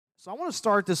So I want to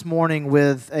start this morning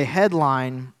with a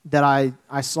headline that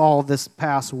I saw this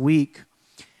past week,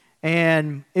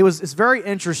 and it's very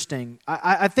interesting.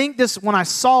 I think when I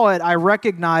saw it, I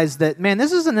recognized that, man,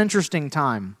 this is an interesting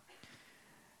time.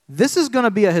 This is going to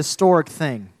be a historic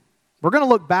thing. We're going to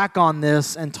look back on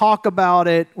this and talk about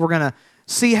it. We're going to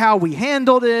see how we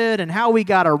handled it and how we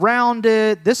got around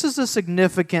it. This is a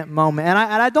significant moment, and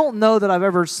I don't know that I've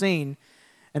ever seen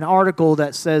an article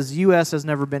that says U.S. has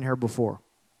never been here before.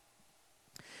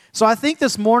 So I think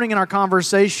this morning in our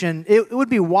conversation, it would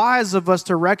be wise of us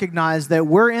to recognize that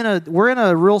we're in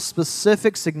a real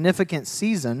specific, significant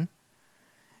season,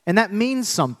 and that means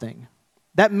something.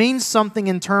 That means something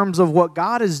in terms of what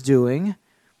God is doing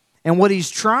and what He's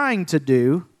trying to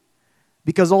do,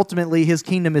 because ultimately His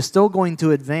kingdom is still going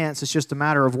to advance. It's just a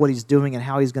matter of what He's doing and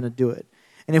how He's going to do it.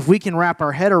 And if we can wrap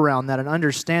our head around that and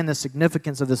understand the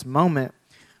significance of this moment,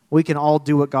 we can all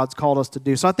do what God's called us to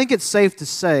do. So I think it's safe to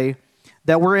say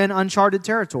that we're in uncharted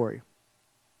territory.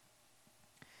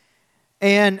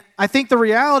 And I think the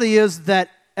reality is that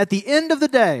at the end of the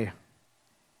day,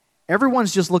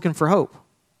 everyone's just looking for hope.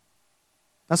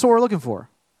 That's what we're looking for.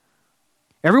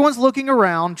 Everyone's looking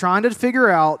around, trying to figure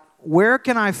out, where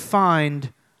can I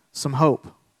find some hope?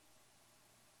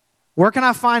 Where can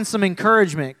I find some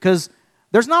encouragement? Because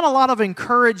there's not a lot of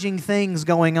encouraging things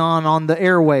going on the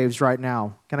airwaves right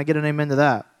now. Can I get an amen to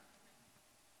that?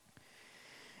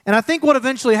 And I think what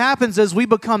eventually happens is we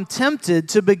become tempted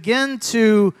to begin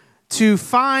to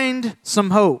find some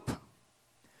hope.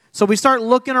 So we start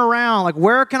looking around, like,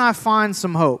 where can I find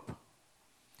some hope?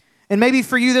 And maybe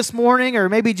for you this morning, or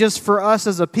maybe just for us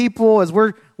as a people, as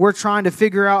we're trying to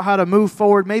figure out how to move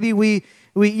forward, maybe we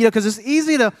because it's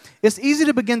easy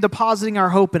to begin depositing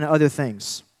our hope in other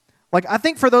things. Like, I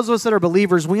think for those of us that are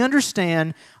believers, we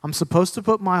understand I'm supposed to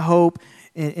put my hope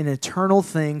in eternal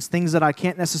things that I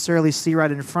can't necessarily see right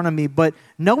in front of me, but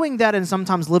knowing that and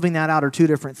sometimes living that out are two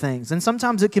different things. And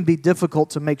sometimes it can be difficult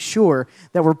to make sure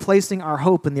that we're placing our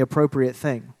hope in the appropriate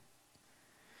thing.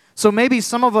 So maybe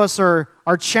some of us are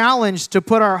challenged to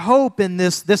put our hope in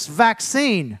this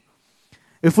vaccine.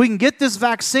 If we can get this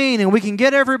vaccine and we can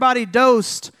get everybody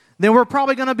dosed, then we're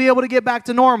probably going to be able to get back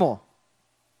to normal.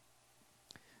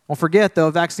 Don't forget, though,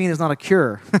 a vaccine is not a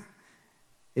cure.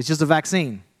 It's just a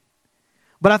vaccine.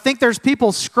 But I think there's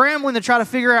people scrambling to try to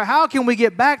figure out, how can we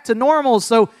get back to normal?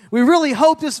 So we really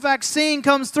hope this vaccine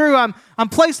comes through. I'm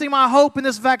placing my hope in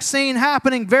this vaccine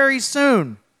happening very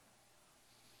soon.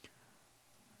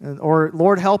 Or,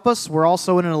 Lord help us, we're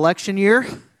also in an election year,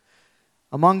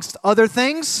 amongst other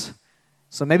things.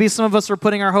 So maybe some of us are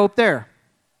putting our hope there.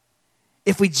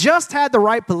 If we just had the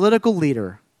right political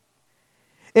leader,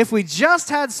 if we just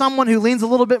had someone who leans a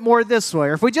little bit more this way,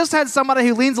 or if we just had somebody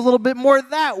who leans a little bit more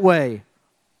that way,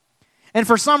 and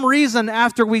for some reason,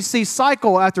 after we see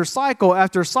cycle after cycle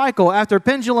after cycle, after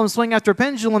pendulum swing,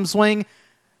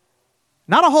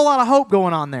 not a whole lot of hope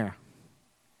going on there.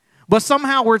 But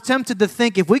somehow we're tempted to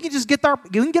think, if we can just get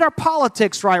our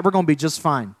politics right, we're going to be just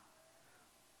fine.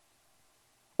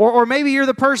 Or maybe you're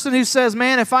the person who says,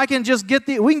 man, if I can just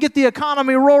we can get the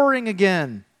economy roaring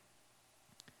again.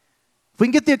 If we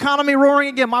can get the economy roaring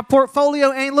again, my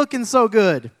portfolio ain't looking so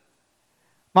good.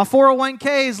 My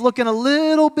 401k is looking a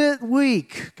little bit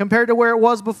weak compared to where it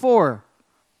was before.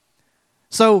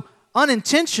 So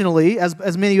unintentionally,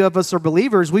 as many of us are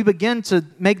believers, we begin to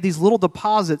make these little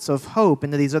deposits of hope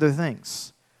into these other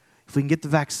things. If we can get the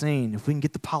vaccine, if we can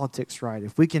get the politics right,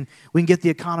 if we can get the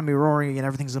economy roaring again,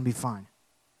 everything's going to be fine.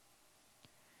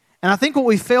 And I think what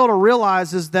we fail to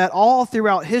realize is that all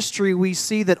throughout history, we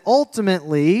see that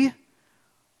ultimately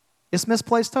it's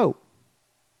misplaced hope.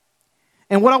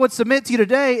 And what I would submit to you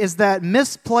today is that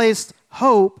misplaced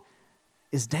hope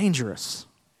is dangerous.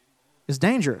 It's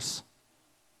dangerous.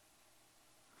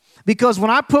 Because when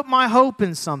I put my hope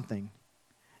in something,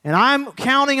 and I'm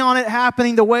counting on it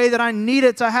happening the way that I need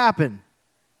it to happen,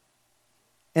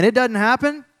 and it doesn't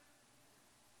happen,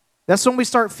 that's when we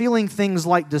start feeling things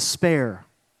like despair,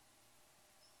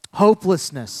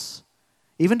 hopelessness,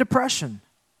 even depression.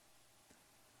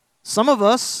 Some of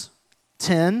us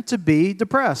tend to be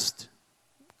depressed.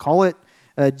 Call it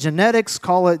genetics,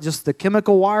 call it just the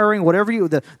chemical wiring, whatever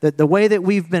the way that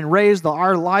we've been raised,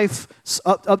 our life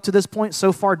up to this point,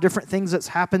 so far, different things that's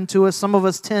happened to us. Some of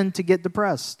us tend to get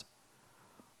depressed.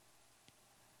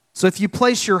 So if you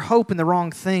place your hope in the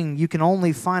wrong thing, you can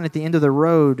only find at the end of the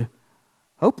road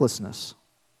hopelessness,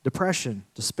 depression,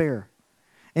 despair.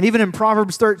 And even in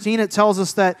Proverbs 13, it tells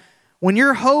us that when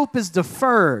your hope is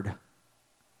deferred,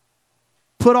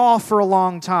 put off for a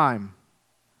long time,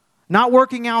 not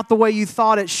working out the way you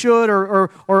thought it should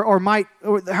or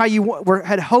how you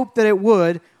had hoped that it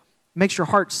would, makes your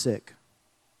heart sick.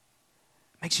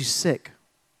 It makes you sick.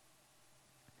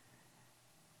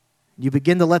 You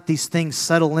begin to let these things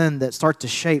settle in that start to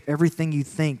shape everything you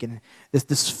think, and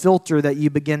this filter that you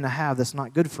begin to have that's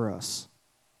not good for us.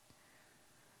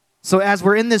 So as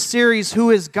we're in this series,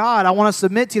 Who is God? I want to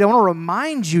submit to you, I want to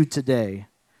remind you today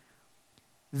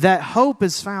that hope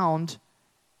is found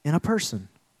in a person,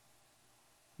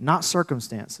 not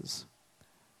circumstances.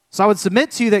 So I would submit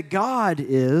to you that God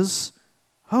is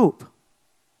hope.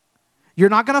 You're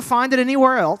not going to find it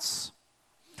anywhere else.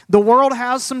 The world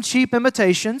has some cheap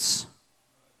imitations,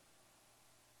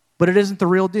 but it isn't the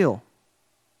real deal.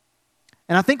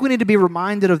 And I think we need to be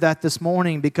reminded of that this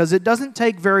morning, because it doesn't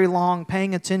take very long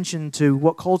paying attention to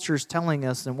what culture is telling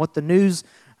us and what the news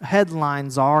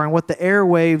headlines are and what the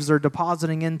airwaves are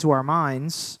depositing into our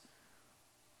minds,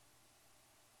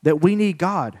 that we need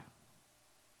God.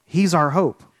 He's our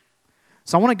hope.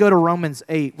 So I want to go to Romans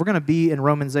 8. We're going to be in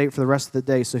Romans 8 for the rest of the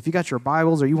day. So if you got your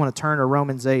Bibles or you want to turn to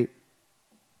Romans 8,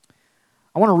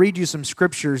 I want to read you some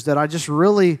scriptures that I just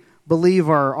really believe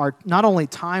are not only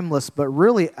timeless, but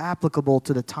really applicable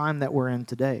to the time that we're in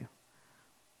today.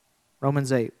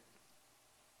 Romans 8.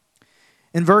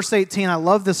 In verse 18, I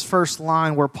love this first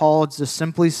line where Paul just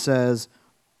simply says,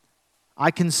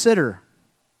 I consider.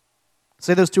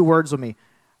 Say those two words with me.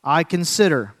 I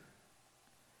consider.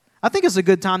 I think it's a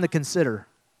good time to consider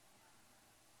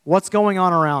what's going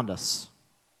on around us.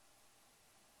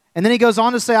 And then he goes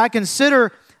on to say, I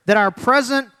consider that our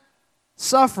present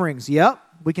sufferings, yep,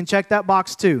 we can check that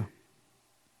box too.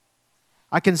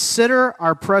 I consider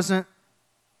our present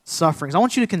sufferings. I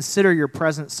want you to consider your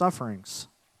present sufferings.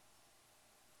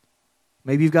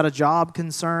 Maybe you've got a job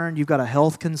concern, you've got a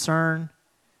health concern.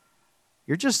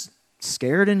 You're just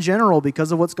scared in general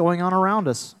because of what's going on around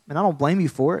us. And I don't blame you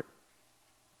for it.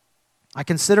 I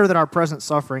consider that our present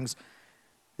sufferings,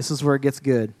 this is where it gets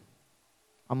good.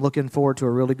 I'm looking forward to a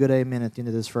really good amen at the end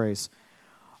of this phrase.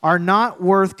 Are not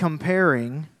worth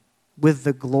comparing with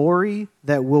the glory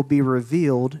that will be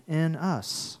revealed in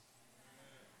us.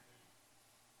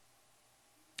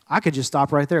 I could just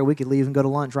stop right there. We could leave and go to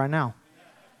lunch right now.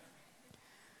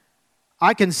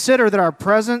 I consider that our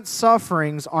present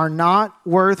sufferings are not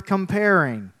worth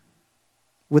comparing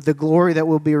with the glory that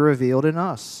will be revealed in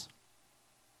us.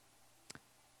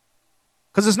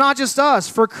 Because it's not just us.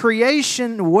 For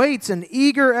creation waits in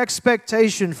eager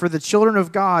expectation for the children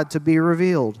of God to be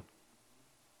revealed.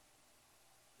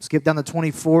 Skip down to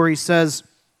 24. He says,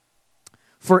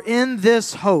 for in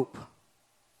this hope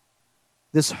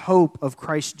of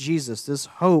Christ Jesus, this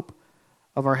hope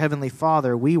of our Heavenly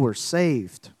Father, we were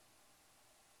saved.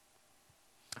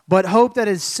 But hope that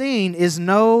is seen is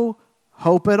no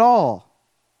hope at all.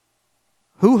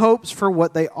 Who hopes for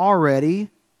what they already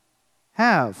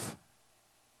have?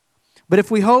 But if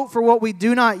we hope for what we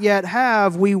do not yet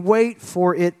have, we wait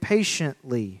for it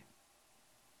patiently.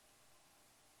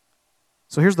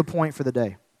 So here's the point for the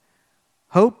day.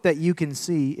 Hope that you can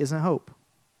see isn't hope.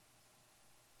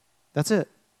 That's it.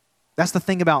 That's the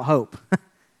thing about hope.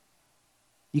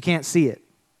 You can't see it.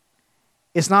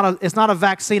 It's not a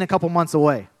vaccine a couple months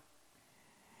away.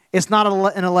 It's not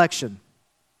an election.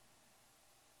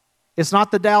 It's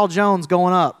not the Dow Jones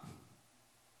going up.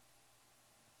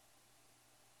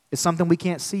 It's something we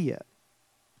can't see yet.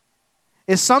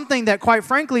 It's something that, quite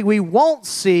frankly, we won't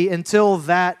see until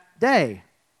that day.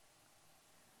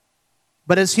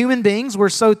 But as human beings, we're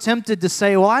so tempted to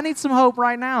say, well, I need some hope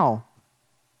right now.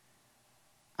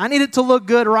 I need it to look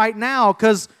good right now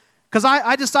because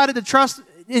I decided to trust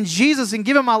in Jesus and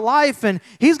give Him my life, and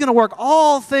He's going to work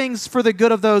all things for the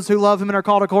good of those who love Him and are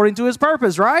called according to His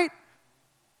purpose, right?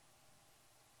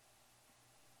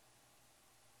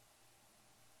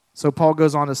 So Paul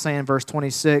goes on to say in verse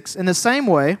 26, in the same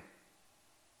way,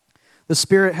 the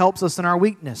Spirit helps us in our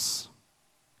weakness.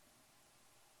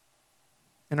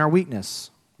 In our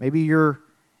weakness. Maybe you're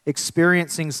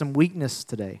experiencing some weakness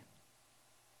today.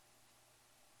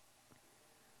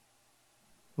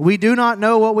 We do not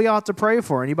know what we ought to pray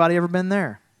for. Anybody ever been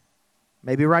there?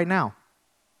 Maybe right now.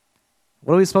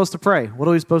 What are we supposed to pray? What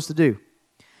are we supposed to do?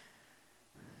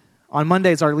 On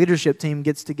Mondays, our leadership team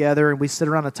gets together and we sit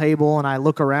around a table and I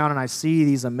look around and I see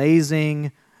these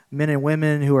amazing men and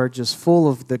women who are just full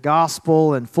of the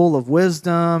gospel and full of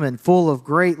wisdom and full of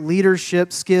great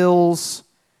leadership skills.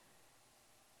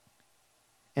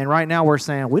 And right now we're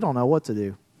saying, we don't know what to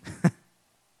do.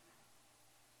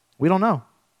 We don't know.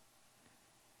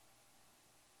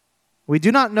 We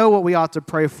do not know what we ought to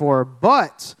pray for,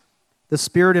 but the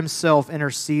Spirit Himself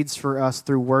intercedes for us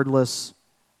through wordless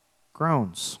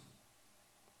groans.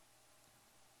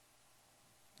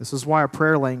 This is why our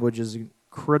prayer language is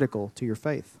critical to your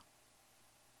faith.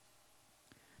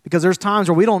 Because there's times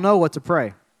where we don't know what to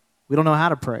pray. We don't know how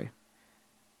to pray.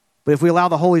 But if we allow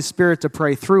the Holy Spirit to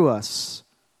pray through us,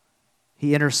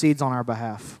 He intercedes on our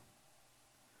behalf.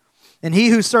 And He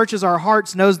who searches our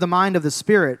hearts knows the mind of the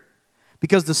Spirit,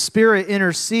 because the Spirit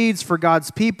intercedes for God's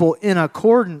people in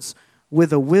accordance with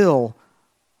the will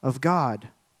of God.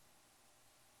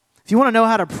 If you want to know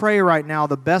how to pray right now,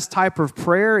 the best type of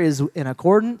prayer is in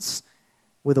accordance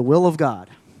with the will of God.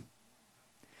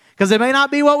 Because it may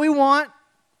not be what we want.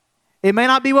 It may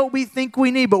not be what we think we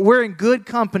need, but we're in good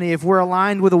company if we're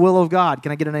aligned with the will of God.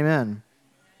 Can I get an amen?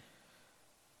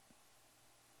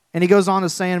 And he goes on to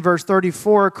say in verse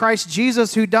 34, Christ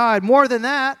Jesus who died, more than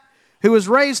that, who was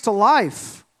raised to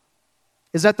life,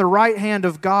 is at the right hand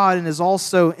of God and is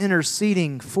also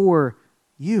interceding for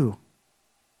you,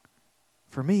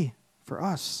 for me, for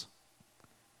us.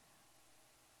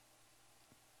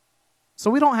 So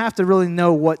we don't have to really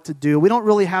know what to do. We don't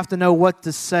really have to know what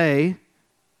to say,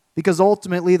 because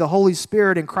ultimately the Holy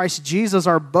Spirit and Christ Jesus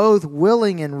are both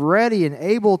willing and ready and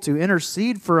able to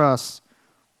intercede for us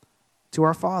to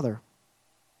our Father.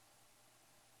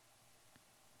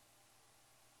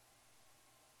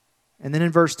 And then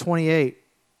in verse 28,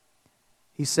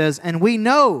 he says, and we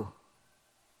know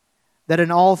that in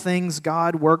all things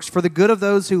God works for the good of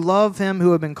those who love Him,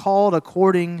 who have been called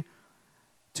according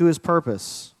to His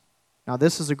purpose. Now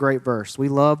this is a great verse. We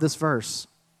love this verse.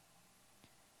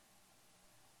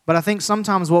 But I think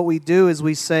sometimes what we do is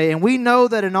we say, and we know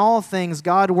that in all things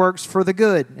God works for the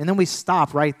good. And then we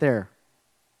stop right there.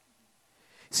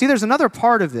 See, there's another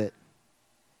part of it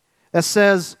that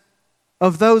says,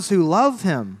 of those who love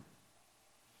Him,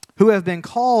 who have been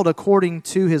called according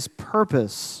to His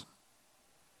purpose.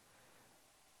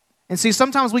 And see,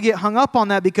 sometimes we get hung up on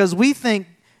that because we think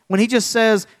when He just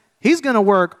says He's going to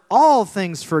work all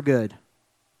things for good.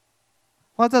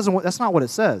 Well, that's not what it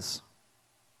says.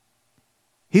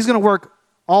 He's going to work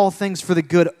all things for the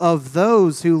good of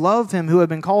those who love Him, who have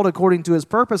been called according to His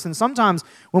purpose. And sometimes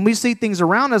when we see things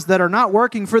around us that are not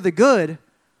working for the good,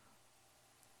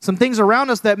 some things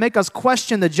around us that make us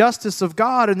question the justice of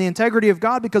God and the integrity of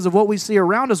God because of what we see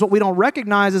around us, what we don't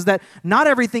recognize is that not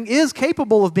everything is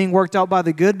capable of being worked out by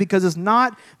the good, because it's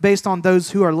not based on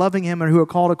those who are loving Him and who are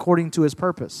called according to His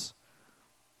purpose.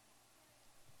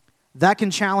 That can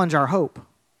challenge our hope.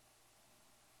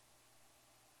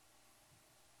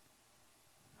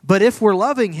 But if we're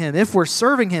loving Him, if we're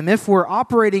serving Him, if we're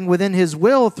operating within His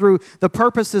will through the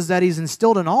purposes that He's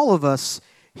instilled in all of us,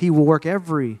 He will work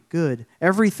everything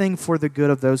for the good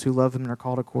of those who love Him and are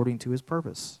called according to His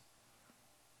purpose.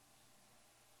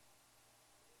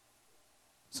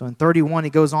 So in 31, he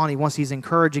goes on, he's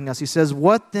encouraging us. He says,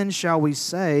 what then shall we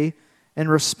say in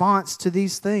response to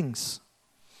these things?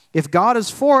 If God is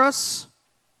for us,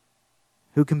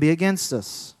 who can be against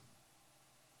us?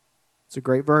 It's a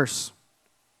great verse.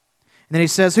 And then he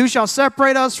says, who shall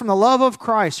separate us from the love of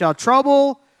Christ? Shall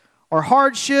trouble or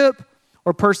hardship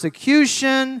or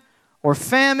persecution or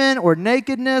famine or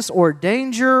nakedness or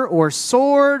danger or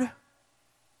sword?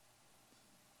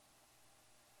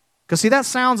 Because see, that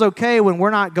sounds okay when we're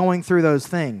not going through those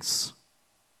things.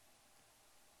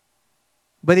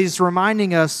 But he's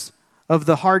reminding us of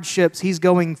the hardships he's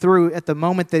going through at the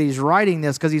moment that he's writing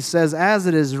this, because he says, as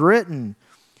it is written,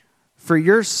 for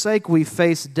your sake we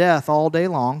face death all day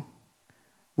long.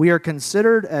 We are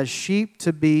considered as sheep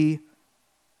to be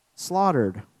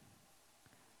slaughtered.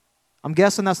 I'm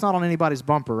guessing that's not on anybody's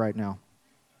bumper right now.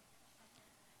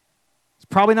 It's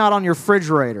probably not on your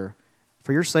refrigerator.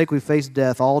 For your sake we face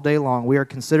death all day long. We are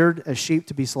considered as sheep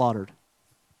to be slaughtered.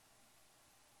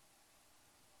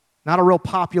 Not a real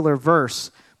popular verse,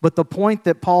 but the point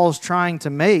that Paul's trying to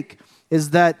make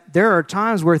is that there are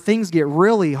times where things get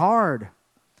really hard.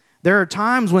 There are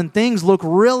times when things look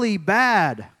really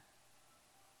bad.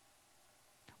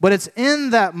 But it's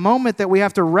in that moment that we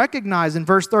have to recognize in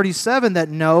verse 37 that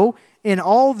no, in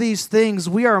all these things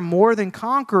we are more than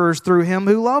conquerors through Him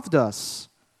who loved us.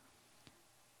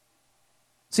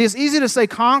 See, it's easy to say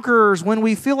conquerors when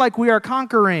we feel like we are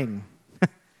conquering.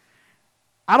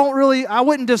 I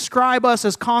wouldn't describe us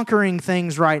as conquering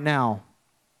things right now.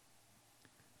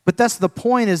 But that's the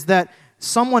point, is that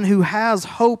someone who has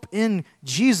hope in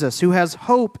Jesus, who has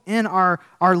hope in our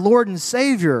Lord and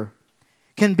Savior,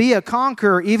 can be a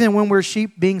conqueror even when we're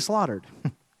sheep being slaughtered.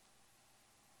 And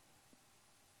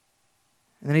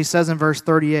then he says in verse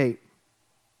 38,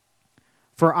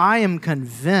 for I am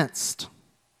convinced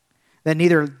that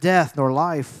neither death nor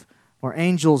life, nor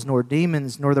angels, nor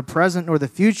demons, nor the present, nor the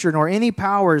future, nor any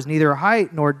powers, neither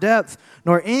height, nor depth,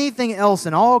 nor anything else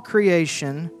in all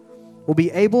creation will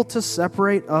be able to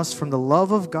separate us from the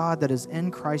love of God that is in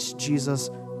Christ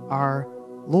Jesus our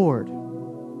Lord.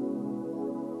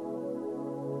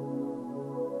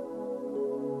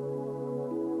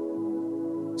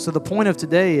 So the point of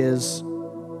today is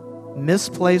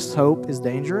misplaced hope is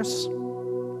dangerous.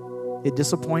 It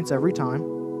disappoints every time.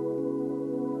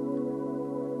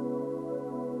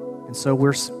 And so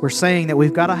we're saying that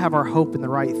we've got to have our hope in the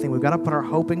right thing. We've got to put our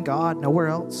hope in God, nowhere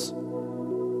else.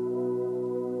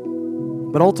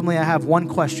 But ultimately, I have one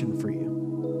question for you.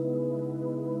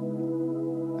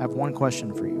 I have one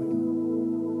question for you.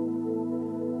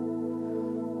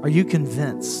 Are you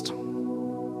convinced?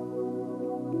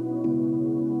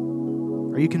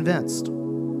 Are you convinced?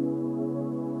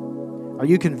 Are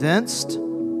you convinced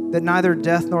that neither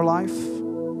death nor life,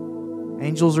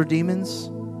 angels or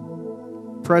demons,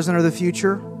 present or the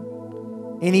future,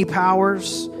 any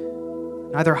powers,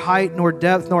 neither height nor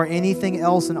depth nor anything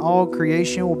else in all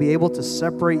creation will be able to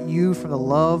separate you from the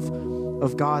love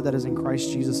of God that is in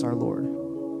Christ Jesus our Lord?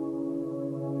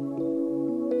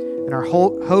 And our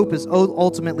hope is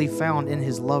ultimately found in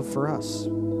His love for us.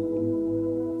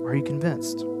 Are you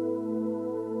convinced?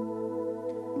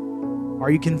 Are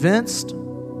you convinced? Do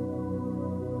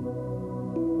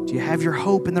you have your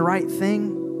hope in the right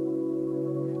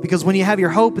thing? Because when you have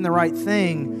your hope in the right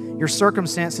thing, your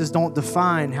circumstances don't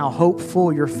define how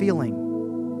hopeful you're feeling.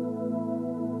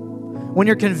 When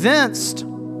you're convinced,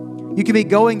 you can be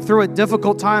going through a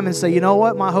difficult time and say, you know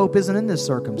what? My hope isn't in this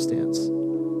circumstance.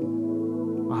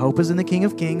 My hope is in the King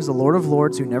of Kings, the Lord of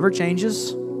Lords, who never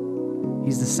changes.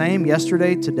 He's the same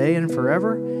yesterday, today, and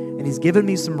forever. And He's given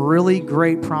me some really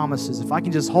great promises. If I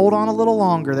can just hold on a little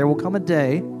longer, there will come a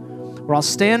day where I'll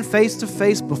stand face to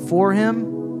face before Him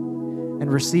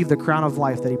and receive the crown of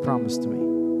life that He promised to me.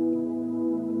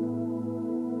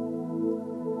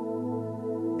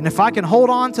 And if I can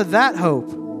hold on to that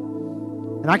hope,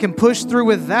 and I can push through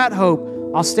with that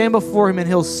hope, I'll stand before Him and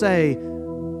He'll say,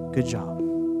 good job.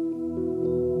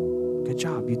 Good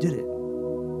job, you did it.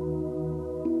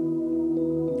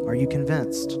 Are you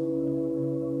convinced?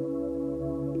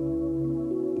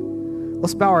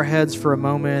 Let's bow our heads for a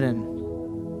moment, and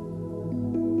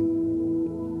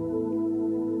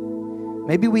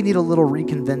maybe we need a little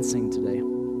reconvincing today.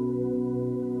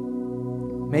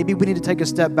 Maybe we need to take a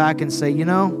step back and say, you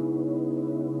know,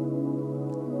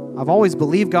 I've always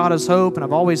believed God is hope, and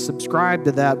I've always subscribed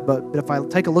to that, but if I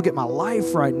take a look at my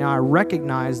life right now, I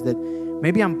recognize that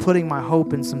maybe I'm putting my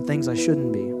hope in some things I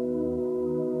shouldn't be.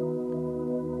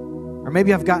 Or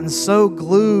maybe I've gotten so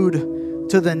glued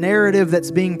to the narrative that's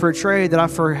being portrayed that I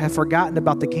have forgotten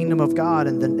about the kingdom of God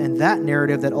and that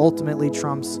narrative that ultimately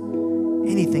trumps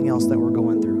anything else that we're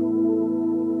going through.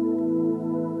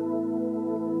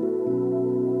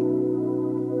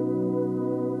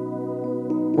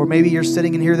 Or maybe you're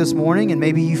sitting in here this morning and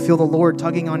maybe you feel the Lord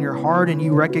tugging on your heart and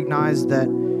you recognize that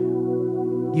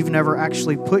you've never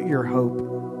actually put your hope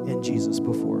in Jesus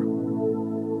before.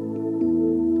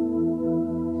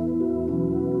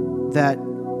 That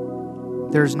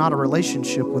there's not a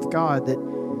relationship with God, that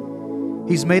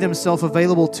He's made Himself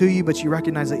available to you, but you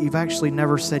recognize that you've actually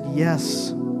never said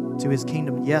yes to His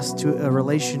kingdom, yes to a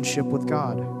relationship with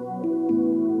God.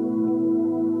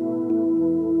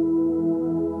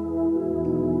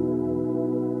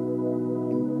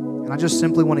 And I just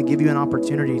simply want to give you an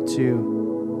opportunity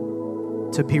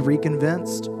to be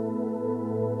reconvinced,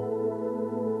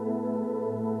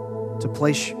 to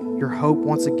place your hope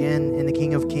once again in the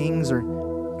King of Kings,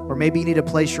 or maybe you need to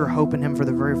place your hope in Him for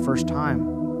the very first time.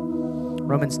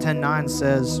 Romans 10:9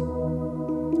 says,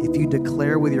 if you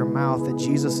declare with your mouth that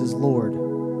Jesus is Lord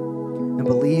and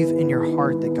believe in your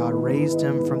heart that God raised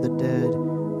Him from the dead,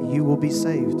 you will be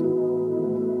saved.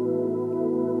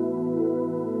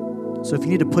 So if you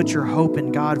need to put your hope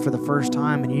in God for the first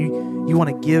time and you want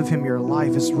to give Him your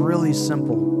life, it's really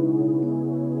simple.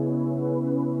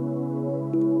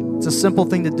 It's a simple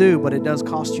thing to do, but it does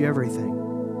cost you everything.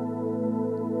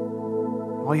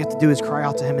 All you have to do is cry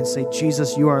out to Him and say,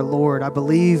 Jesus, you are Lord. I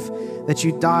believe that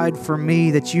you died for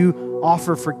me, that you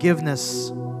offer forgiveness,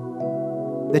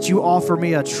 that you offer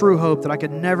me a true hope that I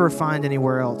could never find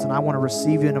anywhere else. And I want to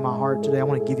receive you into my heart today. I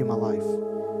want to give you my life.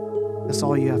 That's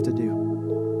all you have to do.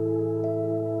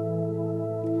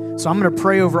 So I'm going to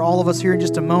pray over all of us here in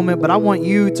just a moment, but I want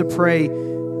you to pray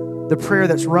the prayer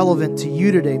that's relevant to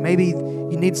you today. Maybe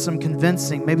you need some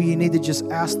convincing. Maybe you need to just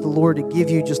ask the Lord to give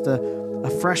you just a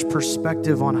fresh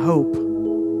perspective on hope.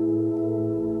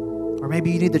 Or maybe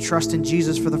you need to trust in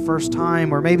Jesus for the first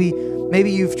time. Or maybe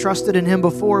you've trusted in Him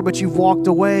before, but you've walked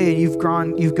away and you've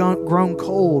grown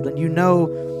cold, and you know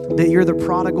that you're the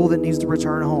prodigal that needs to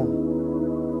return home.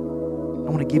 I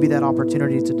want to give you that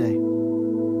opportunity today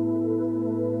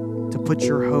to put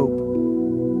your hope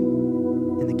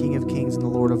in the King of Kings and the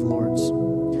Lord of Lords.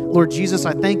 Lord Jesus,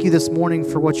 I thank you this morning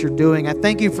for what you're doing. I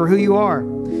thank you for who you are.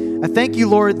 I thank you,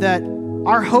 Lord, that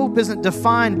our hope isn't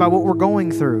defined by what we're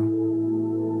going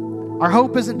through. Our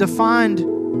hope isn't defined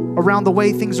around the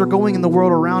way things are going in the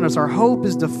world around us. Our hope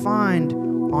is defined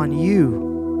on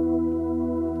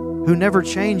you, who never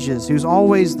changes, who's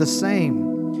always the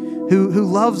same, who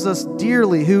loves us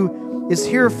dearly, who is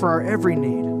here for our every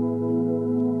need.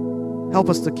 Help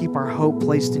us to keep our hope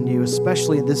placed in you,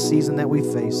 especially in this season that we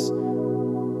face.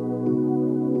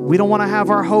 We don't want to have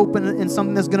our hope in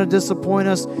something that's going to disappoint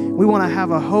us. We want to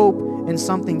have a hope in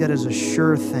something that is a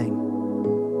sure thing.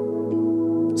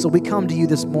 So we come to you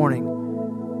this morning,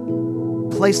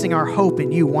 placing our hope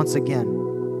in you once again.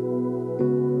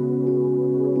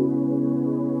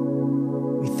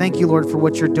 We thank you, Lord, for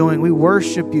what you're doing. We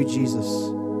worship you, Jesus.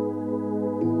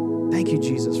 Thank you,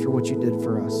 Jesus, for what you did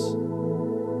for us.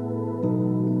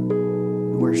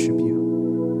 We worship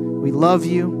you. We love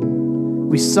you.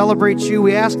 We celebrate you.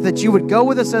 We ask that you would go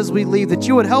with us as we leave, that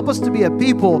you would help us to be a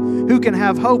people who can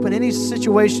have hope in any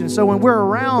situation. So when we're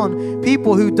around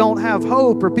people who don't have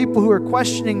hope, or people who are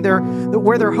questioning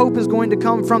where their hope is going to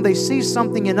come from, they see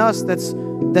something in us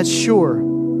that's sure,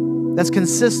 that's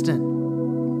consistent,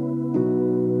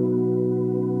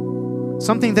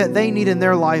 something that they need in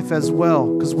their life as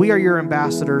well, because we are your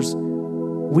ambassadors.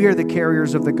 We are the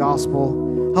carriers of the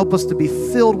gospel. Help us to be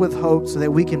filled with hope so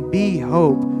that we can be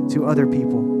hope to other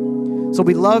people. So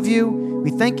we love you. We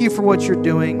thank you for what you're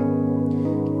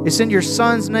doing. It's in your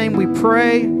Son's name we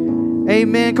pray.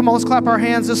 Amen. Come on, let's clap our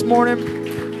hands this morning.